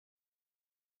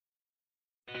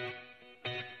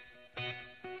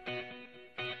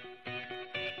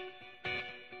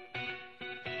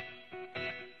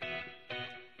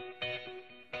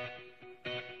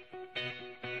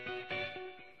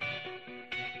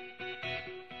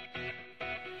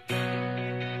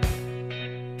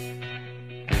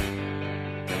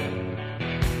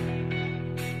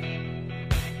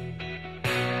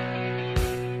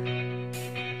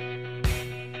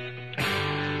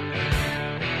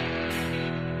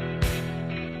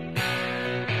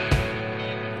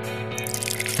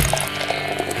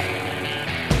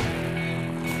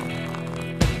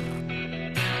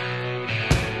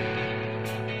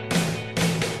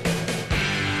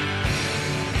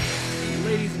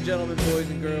and gentlemen, boys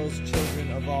and girls,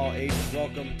 children of all ages,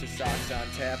 welcome to Sox on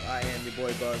Tap. I am your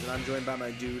boy Buzz, and I'm joined by my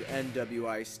dude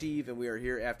NWI Steve, and we are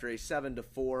here after a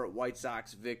 7-4 White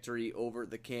Sox victory over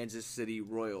the Kansas City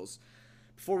Royals.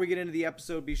 Before we get into the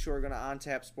episode, be sure to go to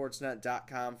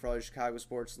OnTapSportsNet.com for all your Chicago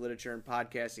sports, literature, and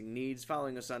podcasting needs.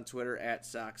 Following us on Twitter at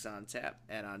SoxOnTap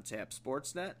and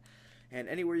OnTapSportsNet. And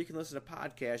anywhere you can listen to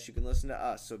podcasts, you can listen to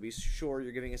us. So be sure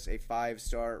you're giving us a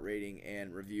 5-star rating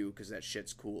and review because that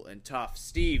shit's cool and tough.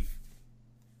 Steve,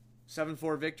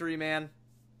 7-4 victory, man.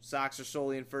 Sox are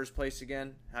solely in first place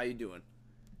again. How you doing?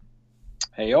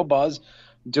 Hey, yo, Buzz.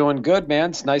 Doing good,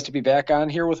 man. It's nice to be back on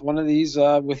here with one of these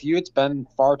with you. It's been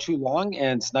far too long,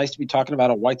 and it's nice to be talking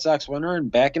about a White Sox winner and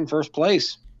back in first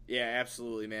place. Yeah,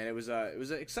 absolutely, man. It was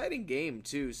an exciting game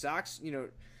too. Sox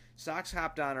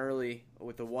hopped on early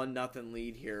with a 1-0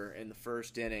 lead here in the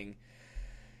first inning,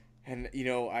 and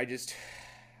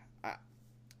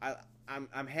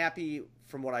I'm happy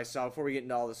from what I saw. Before we get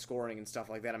into all the scoring and stuff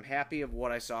like that, I'm happy of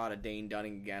what I saw out of Dane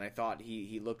Dunning again. I thought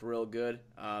he looked real good.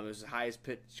 It was the highest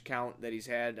pitch count that he's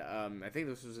had. I think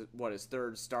this was his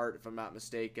third start, if I'm not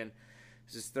mistaken. It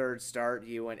was his third start.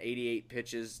 He went 88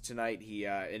 pitches tonight. He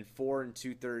in 4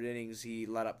 2/3 innings, he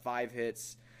let up 5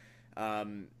 hits.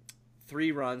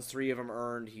 3 runs, 3 of them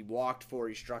earned. He walked 4,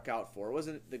 he struck out 4. It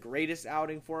wasn't the greatest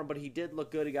outing for him, but he did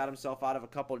look good. He got himself out of a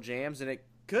couple jams, and it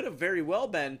could have very well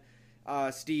been,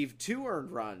 Steve, 2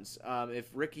 earned runs if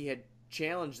Ricky had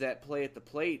challenged that play at the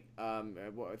plate. I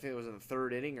think it was in the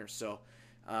 3rd inning or so.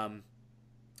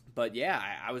 But yeah,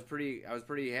 I was pretty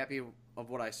happy of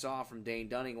what I saw from Dane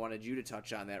Dunning. Wanted you to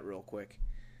touch on that real quick.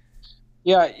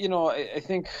 Yeah, I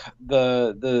think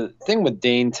the thing with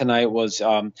Dane tonight was,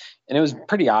 and it was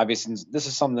pretty obvious, and this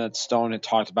is something that Stone had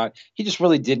talked about, he just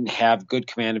really didn't have good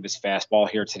command of his fastball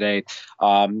here today.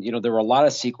 There were a lot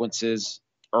of sequences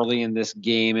early in this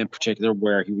game in particular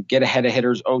where he would get ahead of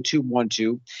hitters 0-2,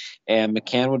 1-2, and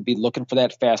McCann would be looking for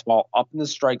that fastball up in the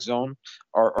strike zone,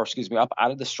 or excuse me, up out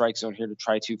of the strike zone here to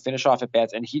try to finish off at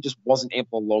bats, and he just wasn't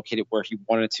able to locate it where he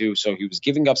wanted to, so he was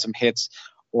giving up some hits,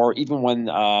 or even when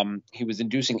he was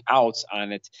inducing outs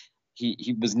on it,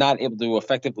 he was not able to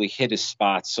effectively hit his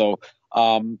spots. So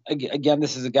again,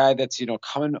 this is a guy that's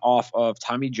coming off of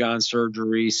Tommy John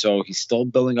surgery, so he's still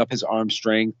building up his arm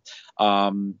strength,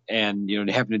 and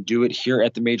having to do it here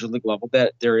at the major league level,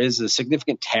 that there is a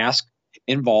significant task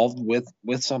involved with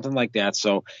something like that.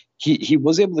 So he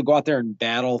was able to go out there and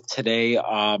battle today.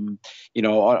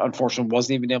 Unfortunately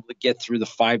wasn't even able to get through the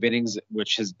 5 innings,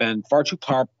 which has been far too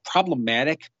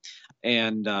problematic,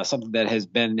 and something that has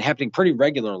been happening pretty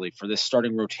regularly for this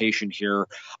starting rotation here.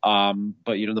 But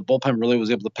the bullpen really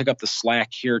was able to pick up the slack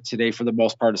here today for the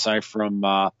most part, aside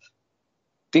from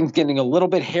things getting a little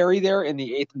bit hairy there in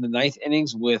the 8th and the 9th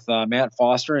innings with Matt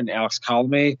Foster and Alex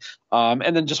Colomé.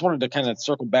 And then just wanted to kind of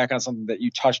circle back on something that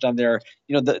you touched on there.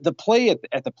 The play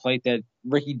at the plate that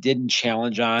Ricky didn't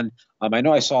challenge on. I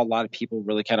know I saw a lot of people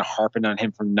really kind of harping on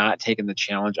him for not taking the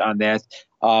challenge on that.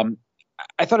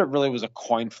 I thought it really was a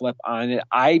coin flip on it.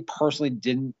 I personally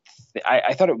didn't.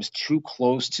 I thought it was too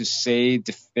close to say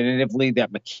definitively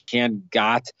that McCann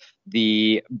got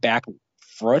the back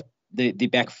foot, the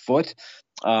back foot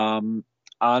on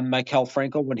Maikel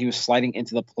Franco when he was sliding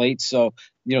into the plate. So,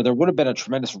 there would have been a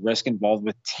tremendous risk involved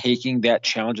with taking that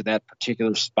challenge at that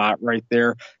particular spot right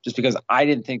there, just because I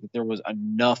didn't think that there was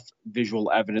enough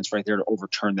visual evidence right there to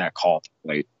overturn that call at the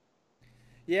plate.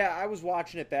 Yeah, I was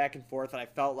watching it back and forth, and I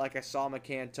felt like I saw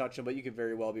McCann touch him, but you could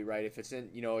very well be right. If it's in,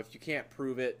 if you can't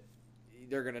prove it,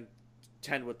 they're going to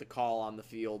tend with the call on the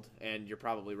field, and you're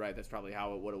probably right. That's probably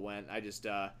how it would have went. I just,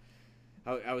 I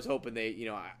was hoping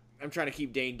I'm trying to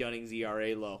keep Dane Dunning's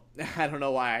ERA low. I don't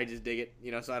know why. I just dig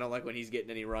it, so I don't like when he's getting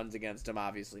any runs against him.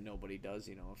 Obviously, nobody does,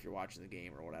 if you're watching the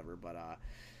game or whatever. But,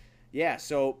 yeah,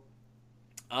 so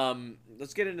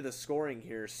let's get into the scoring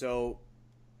here. So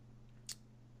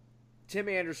Tim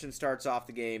Anderson starts off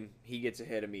the game. He gets a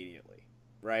hit immediately,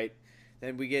 right?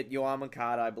 Then we get Yoan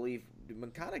Moncada, I believe. Did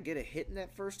Moncada get a hit in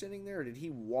that first inning there, or did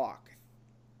he walk?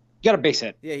 Got a base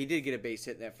hit. Yeah, he did get a base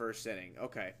hit in that first inning.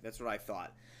 Okay, that's what I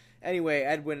thought. Anyway,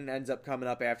 Edwin ends up coming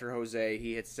up after Jose.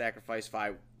 He hits sacrifice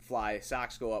fly.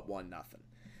 Sox go up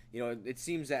 1-0. It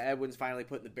seems that Edwin's finally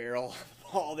putting the barrel of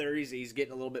the ball there. He's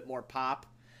getting a little bit more pop.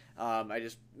 I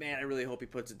really hope he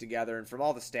puts it together. And from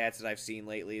all the stats that I've seen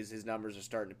lately, his numbers are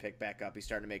starting to pick back up. He's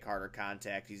starting to make harder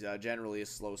contact. He's generally a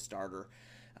slow starter,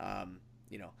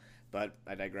 but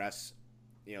I digress.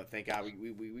 Thank God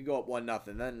we go up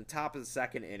 1-0. Then top of the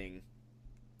second inning,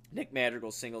 Nick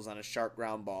Madrigal singles on a sharp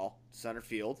ground ball to center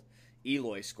field.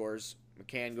 Eloy scores.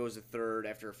 McCann goes to third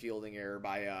after a fielding error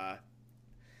by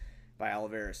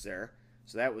Olivares there.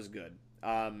 So that was good.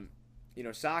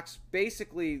 Sox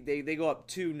basically they go up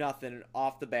 2-0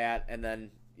 off the bat, and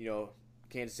then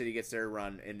Kansas City gets their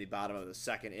run in the bottom of the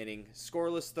second inning.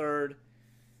 Scoreless third.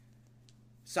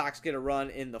 Sox get a run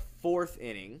in the fourth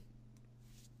inning,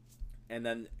 and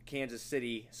then Kansas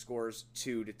City scores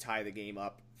 2 to tie the game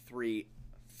up 3-3.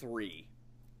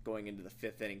 Going into the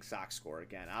fifth inning, Sox score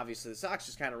again. Obviously, the Sox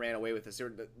just kind of ran away with this.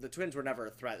 The Twins were never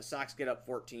a threat. The Sox get up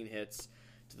 14 hits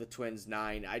to the Twins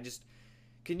 9.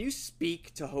 Can you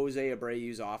speak to Jose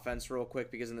Abreu's offense real quick?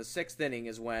 Because in the sixth inning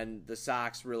is when the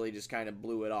Sox really just kind of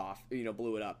blew it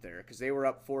up there. Because they were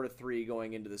up 4-3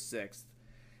 going into the sixth.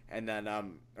 And then,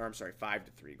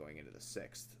 5-3 going into the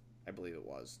sixth, I believe it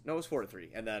was. No, it was 4-3.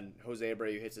 And then Jose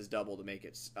Abreu hits his double to make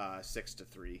it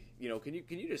 6-3. Can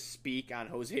you just speak on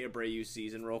Jose Abreu's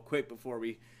season real quick before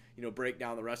we, break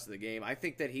down the rest of the game? I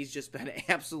think that he's just been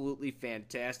absolutely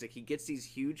fantastic. He gets these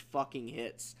huge fucking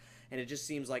hits. And it just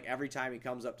seems like every time he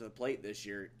comes up to the plate this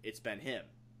year, it's been him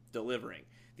delivering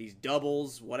these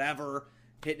doubles, whatever,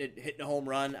 hitting a home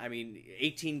run. I mean,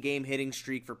 18-game hitting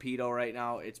streak for Pito right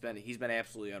now. He's been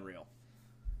absolutely unreal.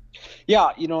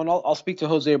 Yeah, and I'll speak to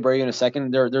Jose Abreu in a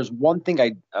second. There's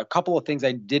a couple of things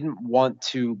I didn't want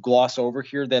to gloss over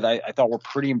here that I thought were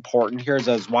pretty important here as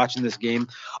I was watching this game.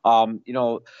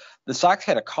 The Sox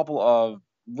had a couple of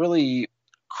really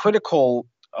critical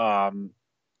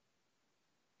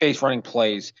base running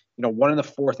plays. One in the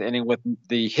fourth inning with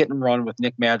the hit and run with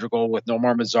Nick Madrigal with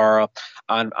Nomar Mazara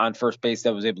on first base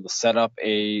that was able to set up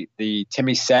the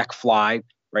Timmy sac fly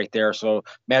right there. So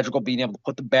Madrigal being able to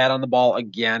put the bat on the ball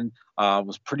again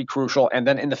was pretty crucial. And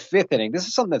then in the fifth inning, this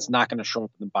is something that's not going to show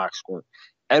up in the box score.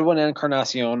 Edwin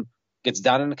Encarnacion gets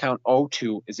down in the count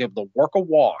 0-2, is able to work a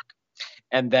walk,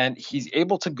 and then he's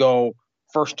able to go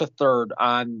first to third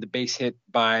on the base hit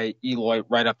by Eloy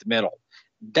right up the middle.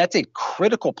 That's a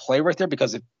critical play right there,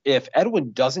 because if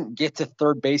Edwin doesn't get to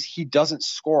third base, he doesn't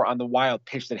score on the wild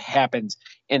pitch that happens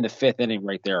in the fifth inning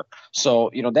right there. So,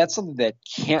 that's something that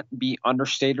can't be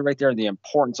understated right there, the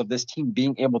importance of this team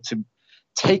being able to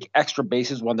take extra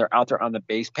bases when they're out there on the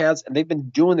base paths. And they've been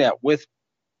doing that with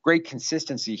great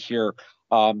consistency here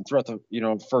throughout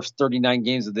the first 39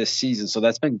 games of this season. So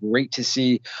that's been great to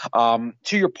see. To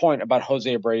your point about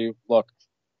Jose Abreu, look,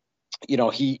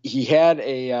 he had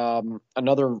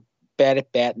another bad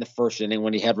at bat in the first inning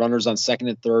when he had runners on second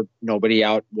and third, nobody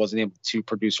out, wasn't able to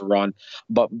produce a run.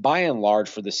 But by and large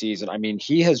for the season, I mean,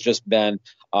 he has just been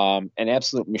an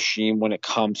absolute machine when it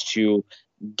comes to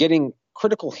getting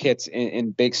critical hits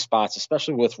in big spots,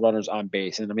 especially with runners on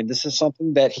base. And I mean, this is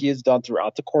something that he has done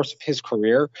throughout the course of his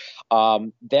career.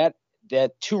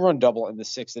 That 2-run double in the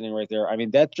sixth inning right there, I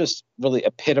mean, that just really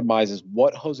epitomizes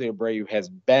what Jose Abreu has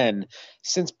been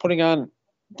since putting on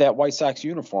that White Sox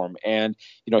uniform. And,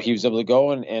 he was able to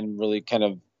go and really kind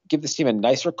of give this team a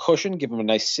nicer cushion, give them a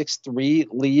nice 6-3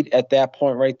 lead at that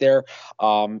point right there.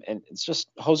 And it's just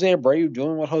Jose Abreu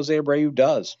doing what Jose Abreu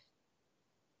does.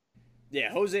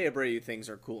 Yeah, Jose Abreu things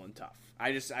are cool and tough.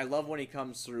 I love when he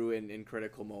comes through in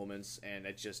critical moments, and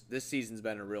it's just, this season's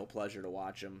been a real pleasure to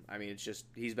watch him. I mean, it's just,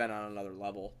 he's been on another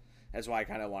level. That's why I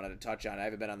kind of wanted to touch on it. I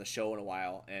haven't been on the show in a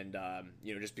while, and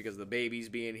just because of the babies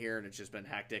being here, and it's just been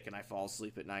hectic, and I fall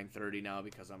asleep at 9:30 now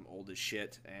because I'm old as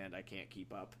shit and I can't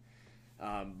keep up.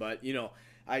 But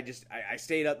I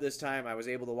stayed up this time. I was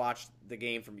able to watch the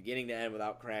game from beginning to end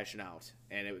without crashing out,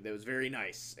 and it was very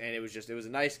nice. And it was a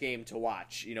nice game to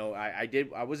watch.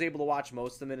 I was able to watch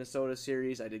most of the Minnesota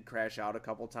series. I did crash out a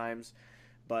couple times,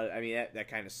 but I mean that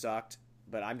kind of sucked.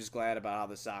 But I'm just glad about how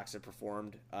the Sox have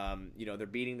performed. They're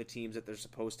beating the teams that they're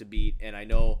supposed to beat, and I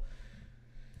know.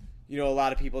 A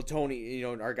lot of people, Tony,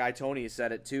 our guy Tony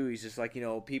said it too. He's just like,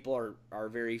 people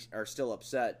are still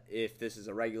upset if this is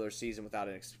a regular season without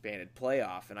an expanded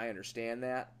playoff, and I understand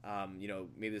that.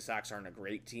 Maybe the Sox aren't a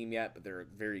great team yet, but they're a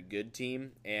very good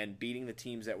team, and beating the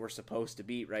teams that we're supposed to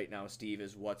beat right now, Steve,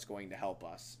 is what's going to help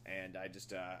us. And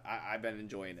I've been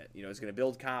enjoying it. It's going to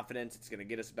build confidence. It's going to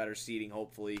get us better seeding,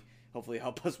 hopefully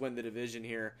help us win the division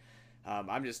here.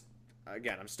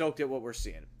 I'm stoked at what we're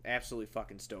seeing. Absolutely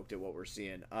fucking stoked at what we're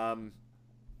seeing.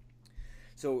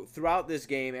 So throughout this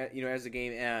game, as the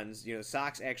game ends, the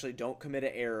Sox actually don't commit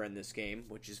an error in this game,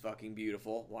 which is fucking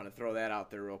beautiful. Want to throw that out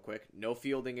there real quick. No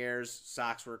fielding errors.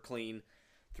 Sox were clean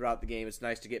throughout the game. It's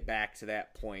nice to get back to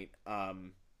that point.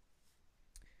 And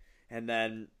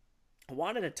then I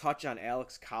wanted to touch on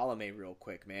Alex Colomé real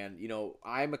quick, man.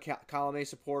 I'm a Colomé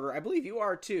supporter. I believe you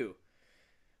are too.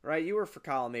 Right, you were for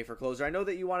Colomé for closer. I know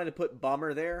that you wanted to put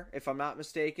Bummer there, if I'm not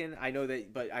mistaken. I know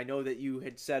that you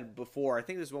had said before. I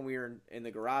think this is when we were in the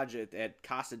garage at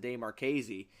Casa de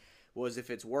Marchese. Was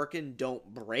if it's working,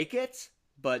 don't break it.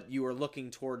 But you were looking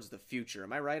towards the future.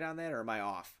 Am I right on that, or am I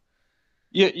off?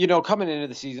 Coming into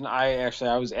the season, I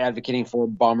was advocating for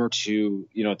Bummer to,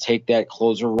 take that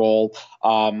closer role.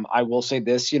 I will say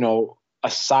this,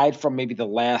 aside from maybe the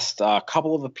last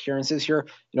couple of appearances here,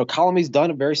 Colomy's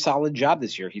done a very solid job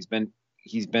this year. He's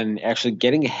been actually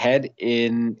getting ahead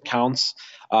in counts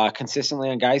consistently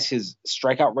on guys. His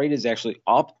strikeout rate is actually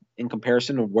up in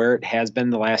comparison to where it has been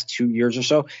the last 2 years or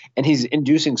so, and he's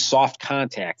inducing soft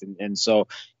contact. And so,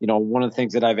 one of the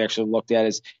things that I've actually looked at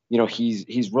is,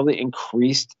 he's really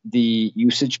increased the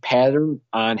usage pattern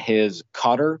on his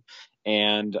cutter,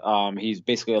 and he's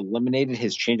basically eliminated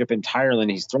his changeup entirely.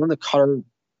 And he's throwing the cutter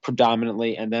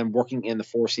predominantly, and then working in the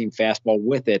four seam fastball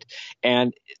with it.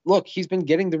 And look, he's been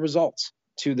getting the results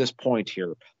to this point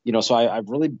here. So I've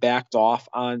really backed off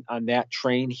on that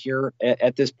train here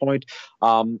at this point.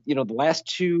 The last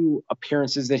two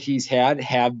appearances that he's had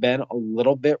have been a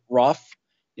little bit rough,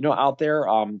 out there.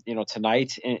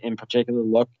 Tonight in particular,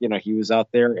 look, he was out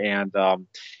there, and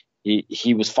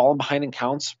he was falling behind in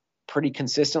counts pretty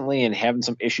consistently and having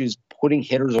some issues putting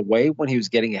hitters away when he was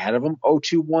getting ahead of them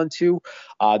 0-2,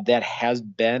 1-2. That has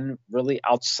been really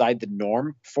outside the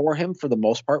norm for him for the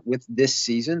most part with this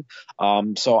season.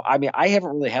 So, I mean, I haven't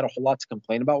really had a whole lot to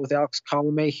complain about with Alex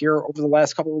Colomé here over the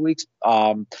last couple of weeks.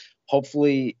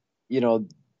 Hopefully,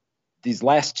 these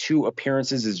last two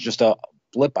appearances is just a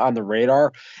blip on the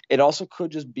radar. It also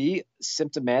could just be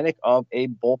symptomatic of a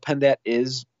bullpen that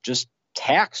is just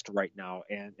taxed right now,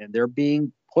 and they're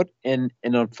being put in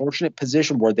an unfortunate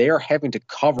position where they are having to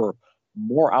cover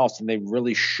more outs than they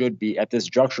really should be at this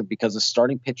juncture, because the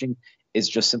starting pitching is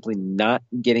just simply not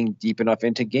getting deep enough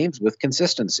into games with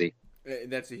consistency.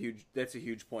 That's a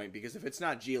huge point, because if it's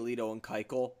not Giolito and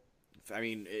Keuchel, I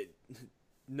mean,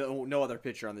 no other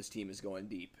pitcher on this team is going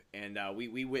deep, and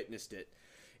we witnessed it.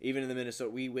 Even in the Minnesota,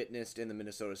 we witnessed in the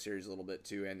Minnesota series a little bit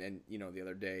too, and the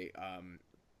other day.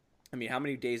 I mean, how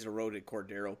many days in a row did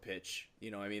Cordero pitch?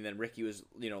 Then Ricky was,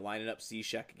 lining up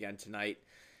Cishek again tonight,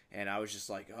 and I was just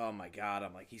like, oh my God,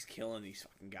 I'm like, he's killing these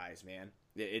fucking guys, man.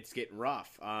 It's getting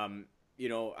rough. I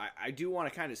do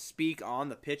want to kind of speak on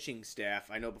the pitching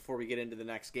staff. I know before we get into the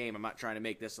next game, I'm not trying to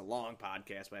make this a long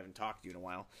podcast, but I haven't talked to you in a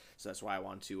while, so that's why I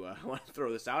want to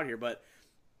throw this out here. But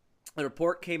the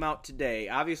report came out today.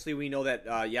 Obviously, we know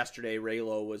that yesterday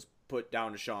Raylo was put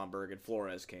down to Schaumburg and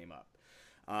Flores came up.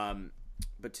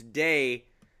 But today,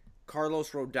 Carlos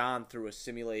Rodon threw a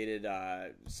simulated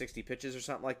 60 pitches or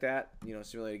something like that.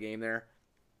 Simulated game there.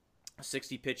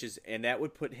 60 pitches, and that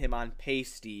would put him on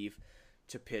pace, Steve,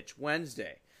 to pitch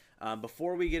Wednesday.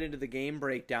 Before we get into the game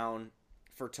breakdown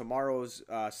for tomorrow's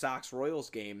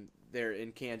Sox-Royals game there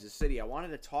in Kansas City, I wanted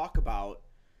to talk about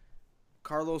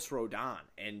Carlos Rodon.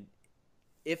 And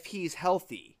if he's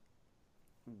healthy,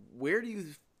 where do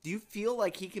you feel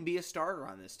like he can be a starter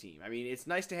on this team? I mean, it's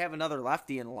nice to have another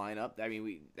lefty in the lineup. I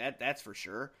mean, that's for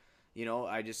sure.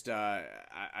 I'm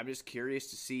just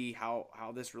curious to see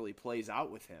how this really plays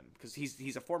out with him, because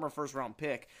he's a former first round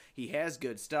pick. He has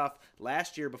good stuff.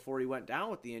 Last year, before he went down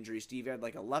with the injury, Steve had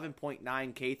like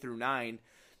 11.9 K through 9,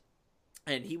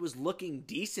 and he was looking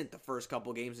decent the first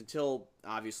couple games until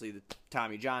obviously the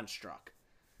Tommy John struck.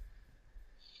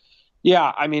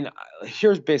 Yeah, I mean,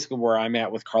 here's basically where I'm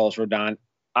at with Carlos Rodon.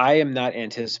 I am not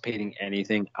anticipating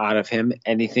anything out of him.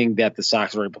 Anything that the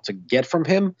Sox are able to get from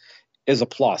him is a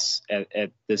plus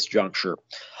at this juncture.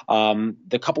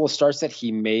 The couple of starts that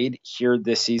he made here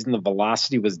this season, the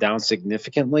velocity was down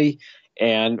significantly.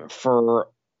 And for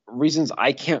reasons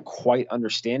I can't quite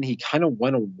understand, he kind of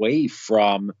went away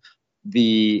from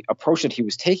the approach that he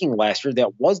was taking last year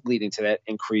that was leading to that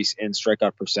increase in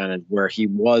strikeout percentage, where he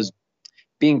was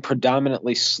being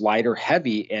predominantly slider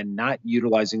heavy and not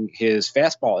utilizing his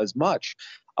fastball as much.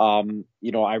 I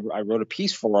wrote a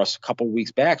piece for us a couple of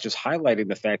weeks back just highlighting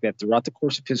the fact that throughout the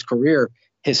course of his career,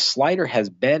 his slider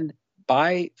has been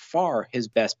by far his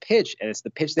best pitch, and it's the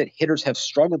pitch that hitters have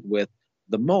struggled with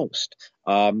the most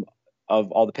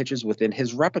of all the pitches within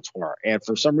his repertoire. And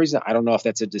for some reason, I don't know if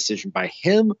that's a decision by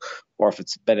him or if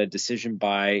it's been a decision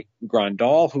by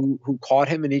Grandal, who caught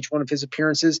him in each one of his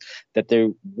appearances, that they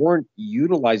weren't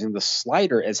utilizing the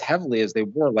slider as heavily as they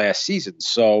were last season.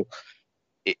 So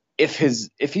if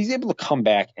he's able to come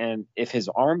back, and if his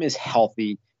arm is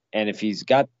healthy, and if he's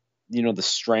got the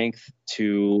strength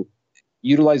to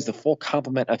utilize the full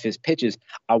complement of his pitches,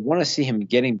 I want to see him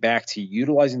getting back to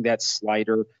utilizing that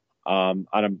slider on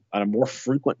a more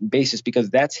frequent basis, because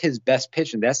that's his best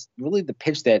pitch, and that's really the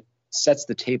pitch that sets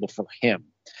the table for him.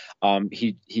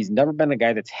 He's never been a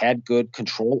guy that's had good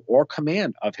control or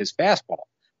command of his fastball.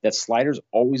 That slider's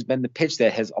always been the pitch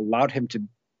that has allowed him to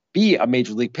be a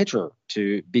major league pitcher,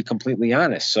 to be completely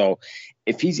honest. So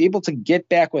if he's able to get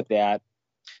back with that,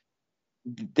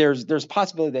 there's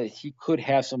possibility that he could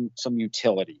have some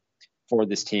utility for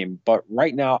this team. But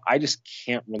right now, I just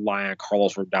can't rely on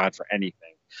Carlos Rodon for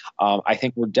anything. I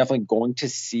think we're definitely going to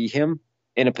see him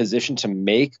in a position to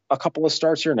make a couple of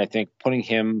starts here, and I think putting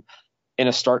him in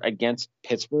a start against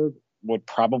Pittsburgh would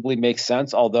probably make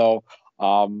sense. Although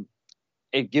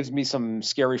it gives me some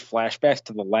scary flashbacks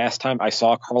to the last time I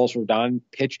saw Carlos Rodon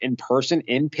pitch in person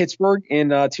in Pittsburgh in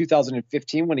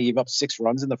 2015 when he gave up 6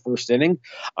 runs in the first inning.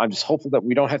 I'm just hopeful that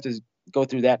we don't have to go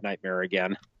through that nightmare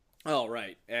again. Oh,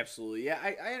 right. Absolutely. Yeah,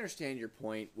 I understand your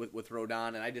point with Rodon,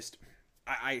 and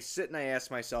I sit and I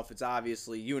ask myself, it's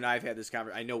obviously, you and I have had this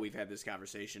conversation, I know we've had this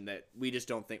conversation, that we just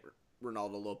don't think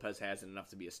Ronaldo Lopez has it enough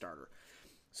to be a starter.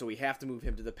 So we have to move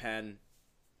him to the pen,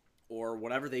 or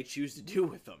whatever they choose to do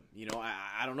with him.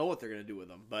 I don't know what they're going to do with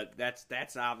him, but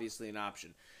that's obviously an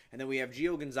option. And then we have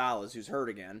Gio Gonzalez, who's hurt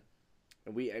again.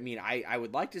 And I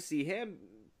would like to see him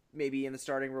maybe in the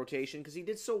starting rotation because he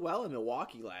did so well in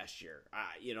Milwaukee last year.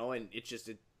 And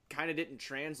it kind of didn't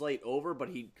translate over, but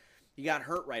he got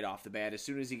hurt right off the bat as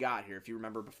soon as he got here. If you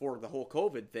remember, before the whole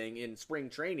COVID thing in spring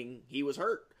training, he was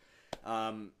hurt.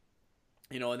 And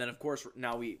then of course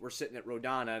now we're sitting at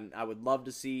Rodon, and I would love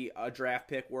to see a draft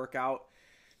pick work out.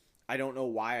 I don't know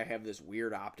why I have this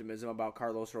weird optimism about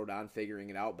Carlos Rodon figuring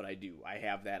it out, but I do. I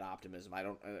have that optimism.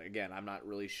 I'm not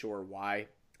really sure why.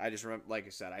 I just remember, like I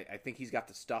said, I think he's got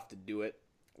the stuff to do it.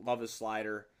 Love his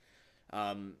slider.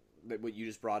 What you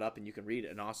just brought up, and you can read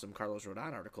an awesome Carlos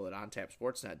Rodon article at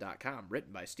ontapsportsnet.com,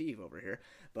 written by Steve over here.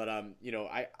 But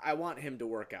I want him to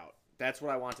work out. That's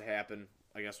what I want to happen.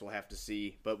 I guess we'll have to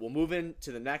see. But we'll move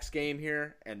into the next game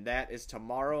here, and that is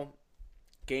tomorrow.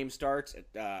 Game starts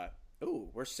at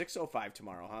we're 6:05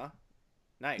 tomorrow, huh?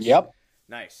 Nice. Yep.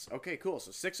 Nice. Okay, cool.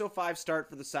 So 6:05 start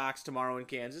for the Sox tomorrow in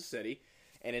Kansas City,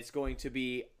 and it's going to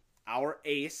be our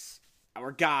ace,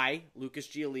 our guy, Lucas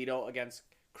Giolito, against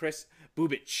Kris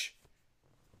Bubic.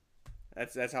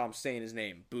 That's how I'm saying his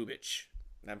name, Bubic.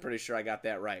 I'm pretty sure I got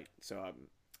that right. So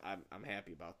I'm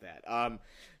happy about that.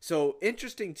 So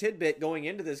interesting tidbit going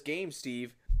into this game,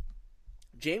 Steve.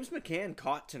 James McCann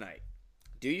caught tonight.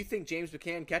 Do you think James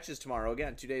McCann catches tomorrow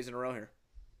again, 2 days in a row here?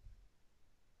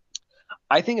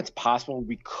 I think it's possible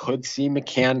we could see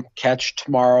McCann catch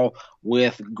tomorrow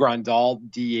with Grandal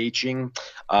DHing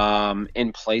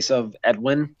in place of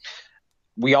Edwin.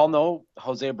 We all know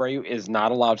Jose Abreu is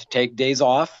not allowed to take days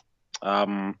off.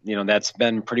 That's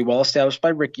been pretty well established by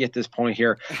Ricky at this point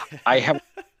here. I have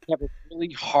a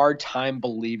really hard time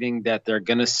believing that they're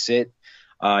going to sit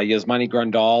Yasmani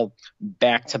Grandal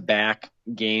back-to-back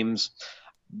games.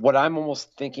 What I'm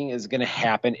almost thinking is going to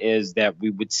happen is that we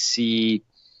would see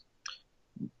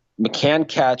McCann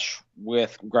catch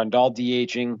with Grandal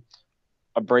DHing,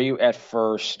 Abreu at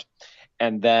first,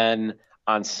 and then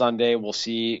on Sunday we'll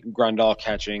see Grandal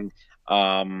catching,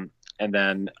 and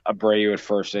then Abreu at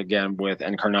first again with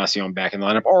Encarnacion back in the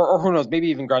lineup, or who knows, maybe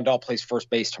even Grandal plays first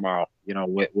base tomorrow,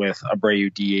 with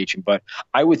Abreu DHing. But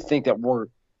I would think that we're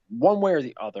one way or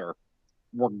the other,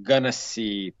 we're gonna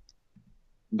see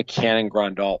McCann and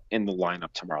Grandal in the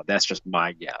lineup tomorrow. That's just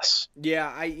my guess.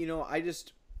 Yeah,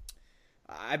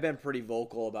 I've been pretty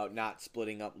vocal about not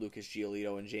splitting up Lucas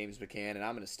Giolito and James McCann, and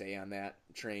I'm going to stay on that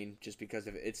train just because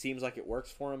it seems like it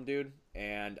works for him, dude.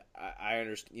 And I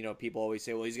understand, people always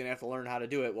say, well, he's going to have to learn how to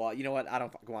do it. Well, you know what? I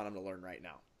don't want him to learn right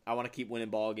now. I want to keep winning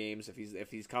ball games.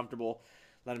 If he's comfortable,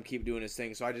 let him keep doing his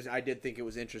thing. So I did think it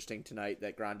was interesting tonight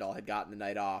that Grandal had gotten the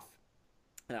night off,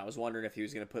 and I was wondering if he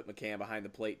was going to put McCann behind the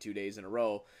plate 2 days in a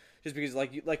row. Just because,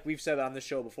 like we've said on this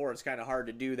show before, it's kind of hard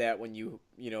to do that when you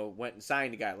went and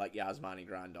signed a guy like Yasmani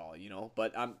Grandal,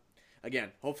 But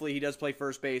again, hopefully he does play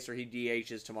first base or he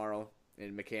DHs tomorrow,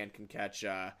 and McCann can catch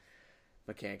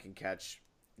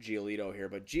Giolito here.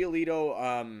 But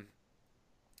Giolito,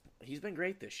 he's been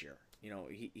great this year.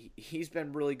 He's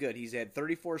been really good. He's had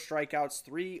 34 strikeouts,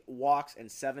 3 walks,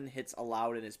 and 7 hits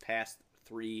allowed in his past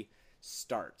 3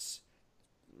 starts.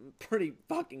 Pretty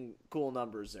fucking cool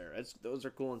numbers there. Those are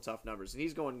cool and tough numbers. And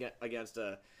he's going against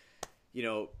a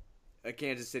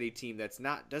Kansas City team that's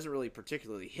doesn't really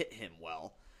particularly hit him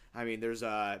well. I mean, there's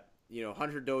Hunter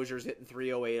Dozier's hitting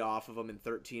 308 off of him in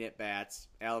 13 at bats.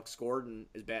 Alex Gordon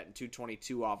is batting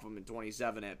 222 off of him in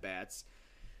 27 at bats.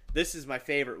 This is my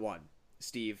favorite one,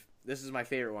 Steve. This is my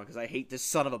favorite one because I hate this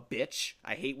son of a bitch.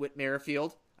 I hate Whit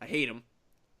Merrifield. I hate him.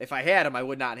 If I had him, I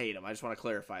would not hate him. I just want to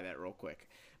clarify that real quick.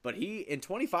 But in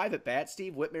 25 at bat,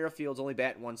 Steve, Whit Merrifield's only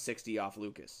batting 160 off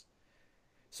Lucas.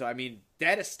 So, I mean,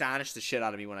 that astonished the shit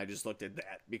out of me when I just looked at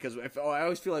that. Because I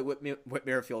always feel like Whit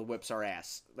Merrifield whips our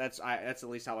ass. That's at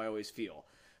least how I always feel.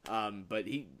 So, I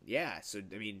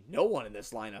mean, no one in this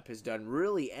lineup has done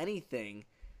really anything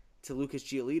to Lucas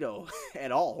Giolito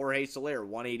at all. Jorge Soler,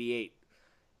 188,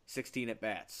 16 at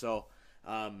bats. So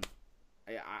I'm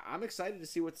excited to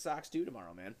see what the Sox do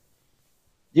tomorrow, man.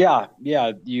 Yeah,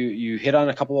 yeah, you hit on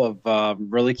a couple of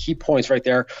really key points right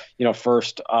there.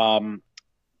 First,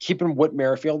 keeping Whit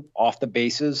Merrifield off the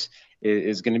bases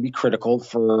is going to be critical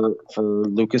for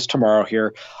Lucas tomorrow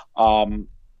here.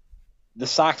 The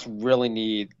Sox really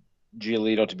need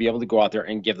Giolito to be able to go out there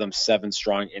and give them 7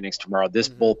 strong innings tomorrow. This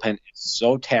bullpen is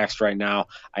so taxed right now.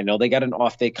 I know they got an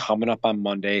off day coming up on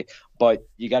Monday, but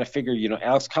you got to figure,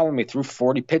 Alex Colomé threw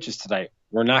 40 pitches tonight.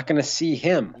 We're not going to see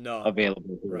him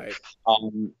available here. Right.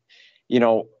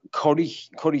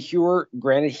 Cody Hewer,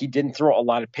 granted, he didn't throw a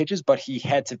lot of pitches, but he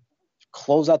had to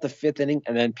close out the 5th inning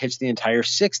and then pitch the entire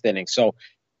 6th inning. So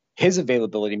his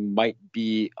availability might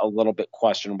be a little bit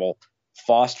questionable.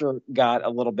 Foster got a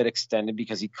little bit extended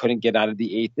because he couldn't get out of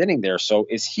the 8th inning there. So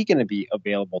is he going to be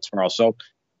available tomorrow? So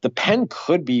the pen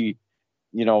could be,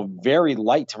 very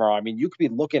light tomorrow. I mean, you could be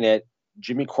looking at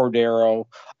Jimmy Cordero,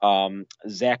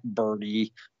 Zach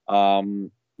Birdie,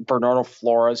 Bernardo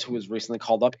Flores, who was recently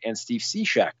called up, and Steve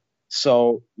Cishek.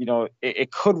 So,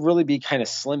 it could really be kind of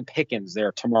slim pickings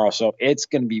there tomorrow. So it's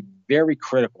going to be very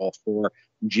critical for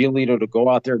Giolito to go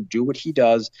out there, do what he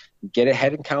does, get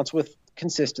ahead in counts with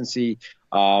consistency,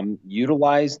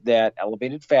 utilize that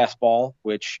elevated fastball,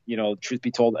 which, truth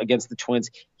be told, against the Twins,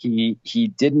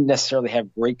 he didn't necessarily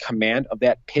have great command of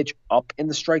that pitch up in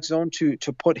the strike zone to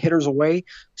put hitters away.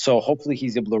 So hopefully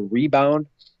he's able to rebound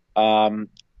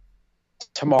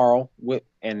tomorrow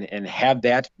and have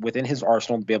that within his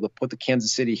arsenal to be able to put the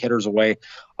Kansas City hitters away.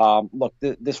 Look,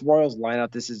 this Royals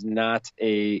lineup, this is not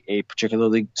a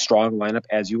particularly strong lineup,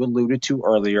 as you alluded to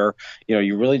earlier.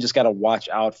 You really just got to watch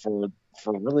out for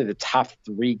really the top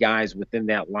 3 guys within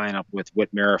that lineup with Whit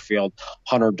Merrifield,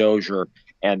 Hunter Dozier,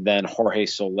 and then Jorge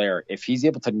Soler. If he's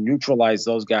able to neutralize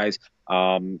those guys,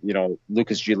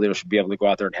 Lucas Giolito should be able to go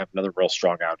out there and have another real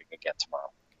strong outing again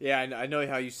tomorrow. Yeah, I know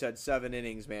how you said 7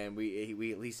 innings, man.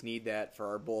 We at least need that for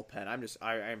our bullpen.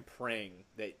 I'm praying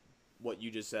that what you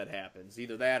just said happens.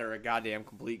 Either that or a goddamn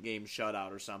complete game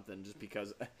shutout or something. Just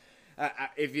because,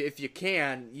 if you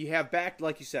can, you have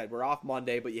like you said, we're off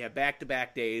Monday, but you have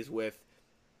back-to-back days with,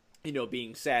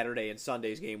 being Saturday and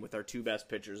Sunday's game with our 2 best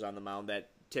pitchers on the mound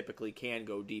that typically can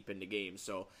go deep into games.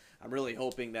 So I'm really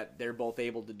hoping that they're both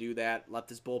able to do that. Let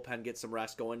this bullpen get some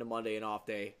rest, go into Monday and off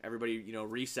day. Everybody,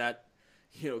 reset.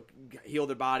 Heal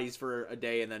their bodies for a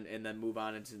day and then move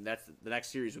on into the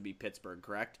next series would be Pittsburgh,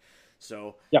 correct?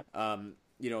 So, yep.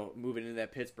 Moving into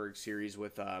that Pittsburgh series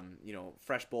with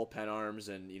fresh bullpen arms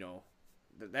and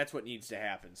that's what needs to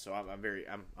happen. So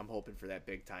I'm hoping for that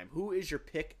big time. Who is your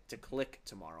pick to click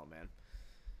tomorrow, man?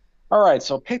 All right,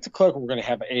 so pick to click. We're going to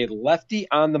have a lefty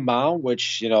on the mound,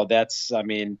 which that's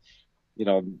the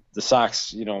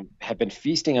Sox have been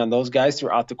feasting on those guys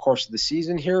throughout the course of the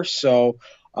season here. So.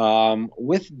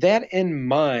 With that in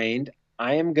mind,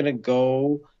 I am going to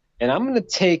go and I'm going to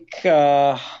take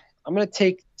TA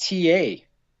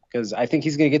because I think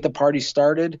he's going to get the party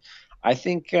started. I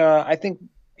think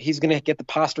he's going to get the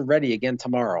pasta ready again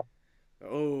tomorrow.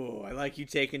 Oh, I like you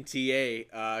taking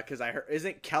TA because I heard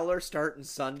isn't Keller starting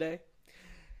Sunday?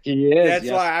 He is.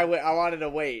 That's why I wanted to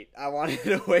wait. I wanted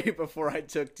to wait before I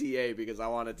took TA because I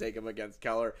want to take him against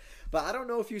Keller. But I don't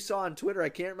know if you saw on Twitter. I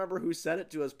can't remember who said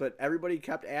it to us, but everybody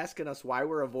kept asking us why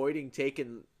we're avoiding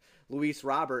taking Luis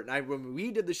Robert. And when we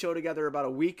did the show together about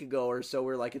a week ago or so,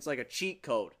 we're like, it's like a cheat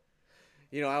code.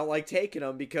 I don't like taking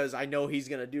him because I know he's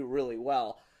going to do really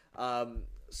well.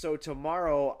 So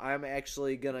tomorrow I'm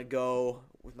actually going to go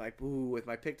with my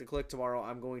pick to click tomorrow.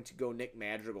 I'm going to go Nick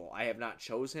Madrigal. I have not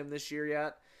chose him this year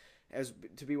yet as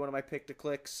to be one of my pick to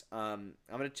clicks. I'm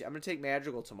gonna take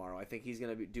Madrigal tomorrow. I think he's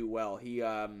gonna do well. He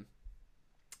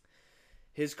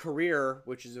his career,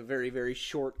 which is a very very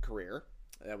short career,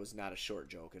 that was not a short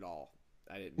joke at all.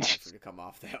 I didn't mean for it to come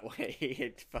off that way.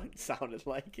 It sounded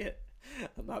like it.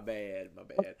 My bad.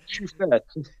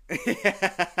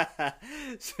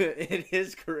 So in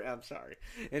his career, I'm sorry.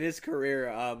 In his career,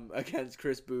 against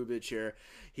Chris Bubic here,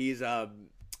 he's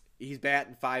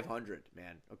batting 500,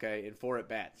 man. Okay, in 4 at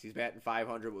bats, he's batting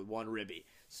 500 with 1 ribby.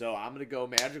 So I'm gonna go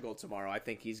Madrigal tomorrow. I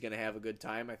think he's gonna have a good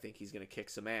time. I think he's gonna kick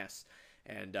some ass,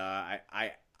 and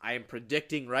I am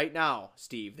predicting right now,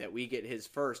 Steve, that we get his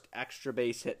first extra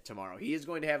base hit tomorrow. He is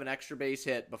going to have an extra base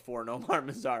hit before Nomar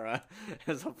Mazara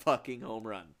has a fucking home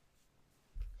run.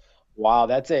 Wow,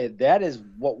 that is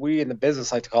what we in the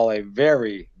business like to call a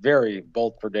very, very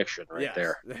bold prediction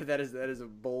there. That is a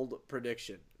bold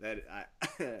prediction. That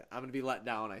I'm going to be let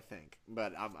down, I think,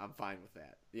 but I'm fine with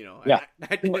that. Yeah.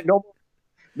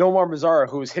 Nomar Mazara,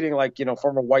 who was hitting like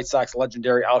former White Sox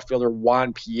legendary outfielder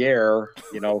Juan Pierre.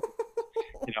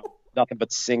 Nothing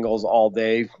but singles all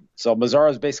day. So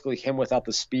Mazara is basically him without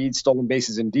the speed, stolen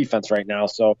bases, and defense right now.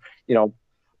 So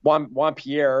Juan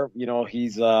Pierre,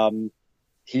 he's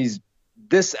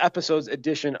this episode's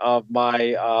edition of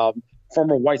my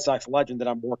former White Sox legend that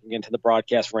I'm working into the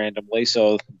broadcast randomly.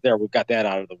 So there, we've got that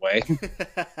out of the way.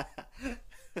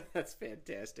 That's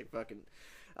fantastic. Fucking.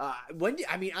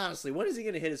 Honestly, when is he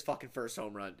gonna hit his fucking first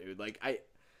home run, dude?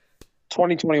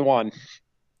 2021.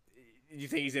 You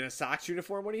think he's in a Sox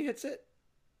uniform when he hits it?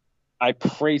 I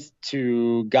pray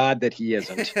to God that he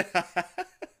isn't.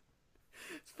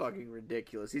 It's fucking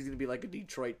ridiculous. He's gonna be like a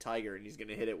Detroit Tiger, and he's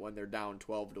gonna hit it when they're down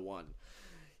 12-1.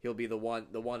 He'll be the one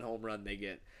home run they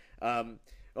get. Well,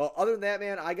 other than that,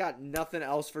 man, I got nothing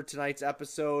else for tonight's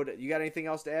episode. You got anything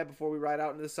else to add before we ride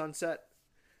out into the sunset?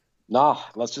 Nah,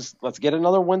 let's get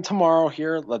another win tomorrow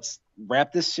here. Let's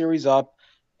wrap this series up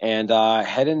and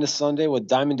head into Sunday with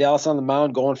Diamond Dallas on the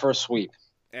mound going for a sweep.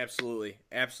 Absolutely.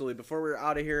 Before we're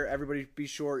out of here, everybody be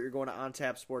sure you're going to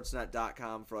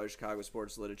ontapsportsnet.com for all your Chicago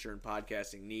sports literature and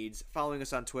podcasting needs. Following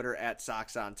us on Twitter at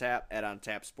SoxOnTap, at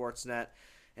OnTapSportsNet.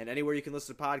 And anywhere you can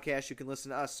listen to podcasts, you can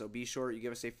listen to us. So be sure you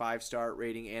give us a 5-star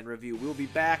rating and review. We'll be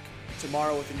back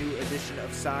tomorrow with a new edition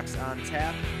of Sox on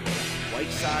Tap. White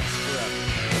Sox forever.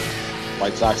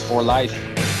 White Sox for life.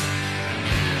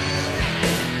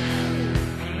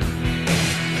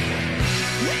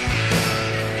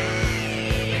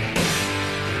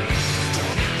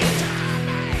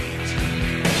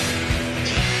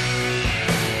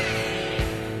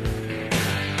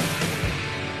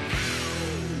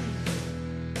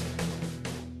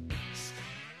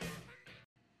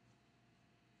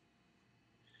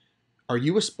 Are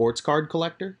you a sports card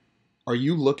collector? Are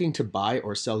you looking to buy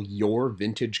or sell your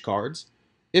vintage cards?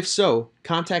 If so,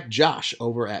 contact Josh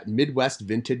over at Midwest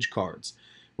Vintage Cards.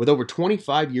 With over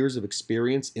 25 years of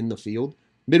experience in the field,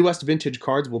 Midwest Vintage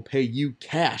Cards will pay you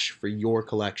cash for your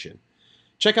collection.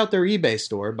 Check out their eBay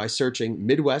store by searching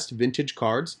Midwest Vintage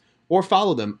Cards or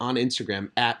follow them on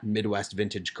Instagram at Midwest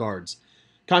Vintage Cards.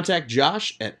 Contact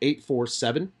Josh at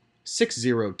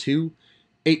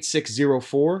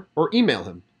 847-602-8604 or email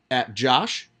him at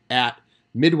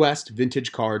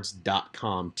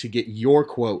josh@midwestvintagecards.com to get your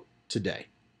quote today.